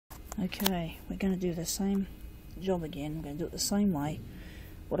Okay, we're going to do the same job again. We're going to do it the same way.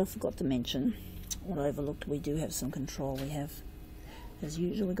 What I forgot to mention, what I overlooked, we do have some control. We have, as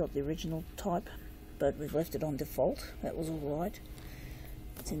usual, we got the original type, but we've left it on default. That was alright.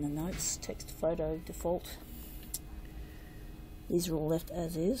 It's in the notes, text, photo, default. These are all left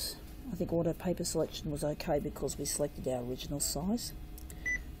as is. I think auto paper selection was okay because we selected our original size.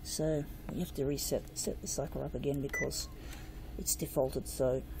 So we have to set the sucker up again because it's defaulted,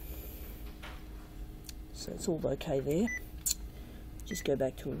 so it's all okay there. Just go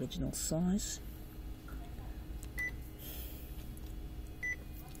back to original size.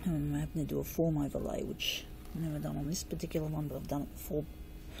 And I'm having to do a form overlay, which I've never done on this particular one, but I've done it before.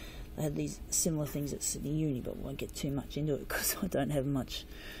 I had these similar things at Sydney Uni, but we won't get too much into it because I don't have much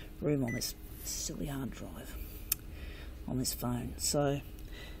room on this silly hard drive on this phone. So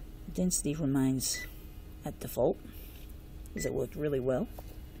the density remains at default, because it worked really well.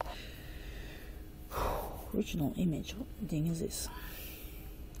 Original image, what thing is this?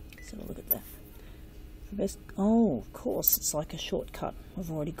 Let's have a look at that. Best, oh, of course, it's like a shortcut.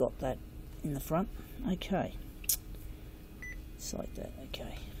 I've already got that in the front. Okay, it's like that.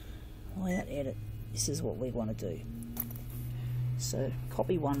 Okay, layout edit. This is what we want to do. So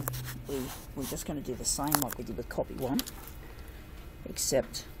copy one, we're just going to do the same like we did with copy one,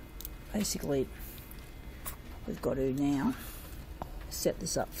 except basically we've got to now set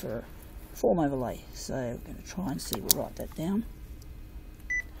this up for a form overlay. So we're going to try and see, we'll write that down.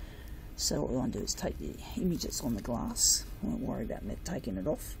 So what we want to do is take the image that's on the glass, we won't worry about taking it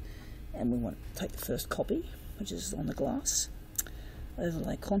off, and we want to take the first copy, which is on the glass,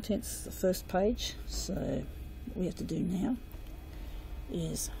 overlay contents, the first page. So what we have to do now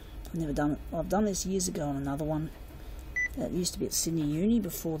is, I've never done it, I've done this years ago on another one that used to be at Sydney Uni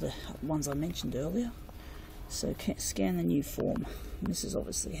before the ones I mentioned earlier. So scan the new form, and this is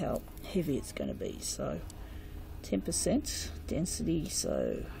obviously how heavy it's going to be. So 10% density,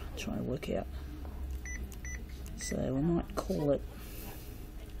 so trying to work out, so we might call it,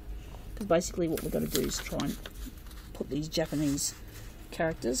 because basically what we've got to do is try and put these Japanese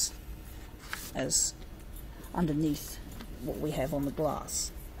characters as underneath what we have on the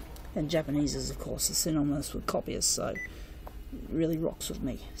glass, and Japanese is of course a synonymous with copiers, so it really rocks with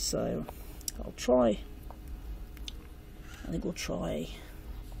me. So I'll try, I think we'll try,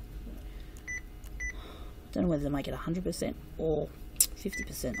 don't know whether to make it 100% or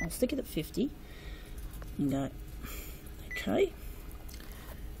 50%. I'll stick it at 50 and go okay.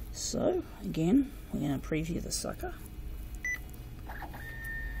 So again, we're going to preview the sucker.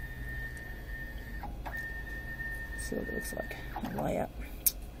 See what it looks like on the layout.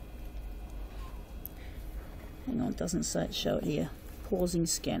 Hang on, it doesn't say it, show it here. Pausing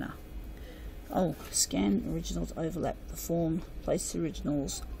scanner. Oh, scan originals, overlap the form, place the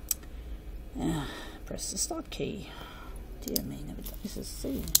originals, press the start key. Dear me, never done this.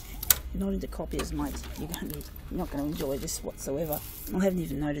 See, you're not into copiers, mate. You're not going to enjoy this whatsoever. I haven't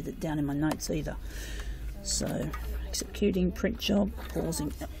even noted it down in my notes either. So, executing print job,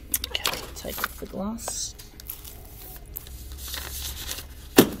 pausing. Okay, take off the glass.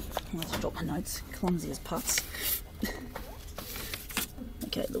 Let's drop my notes. Clumsy as putts.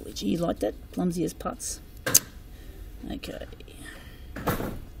 Okay, Luigi, you like that? Clumsy as putts. Okay.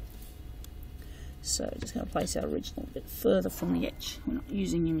 So just going to place our original a bit further from the edge. We're not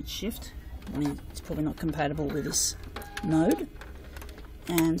using image shift. I mean, it's probably not compatible with this node.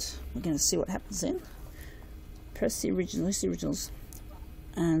 And we're going to see what happens then. Press the original, list the originals.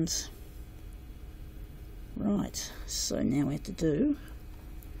 And right, so now we have to do,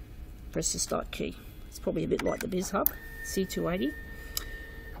 press the start key. It's probably a bit like the BizHub C280.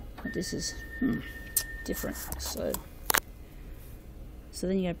 But this is different. So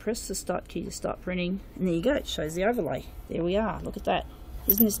then you go press the start key to start printing, and there you go, it shows the overlay. There we are, look at that.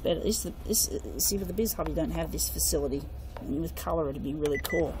 Isn't this better? See, with the BizHub you don't have this facility, and with colour it'd be really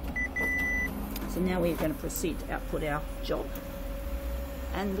cool. So now we're going to proceed to output our job,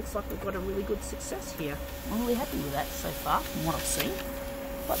 and it looks like we've got a really good success here. I'm really happy with that so far from what I've seen,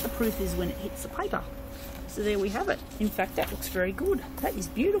 but the proof is when it hits the paper. So there we have it. In fact, that looks very good. That is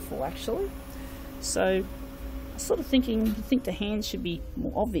beautiful actually. So sort of thinking, you think the hands should be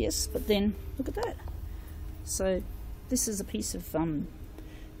more obvious, but then look at that. So this is a piece of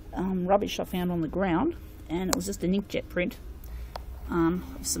rubbish I found on the ground, and it was just an inkjet print of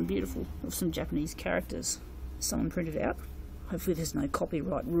some Japanese characters someone printed out. Hopefully there's no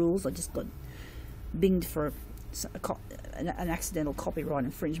copyright rules. I just got binged for an accidental copyright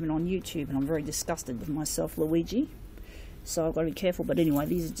infringement on YouTube, and I'm very disgusted with myself, Luigi. So I've got to be careful, but anyway,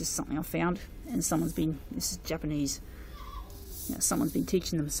 these are just something I found, and this is Japanese Now, someone's been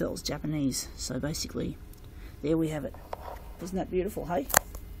teaching themselves Japanese, so basically, there we have it. Isn't that beautiful, hey?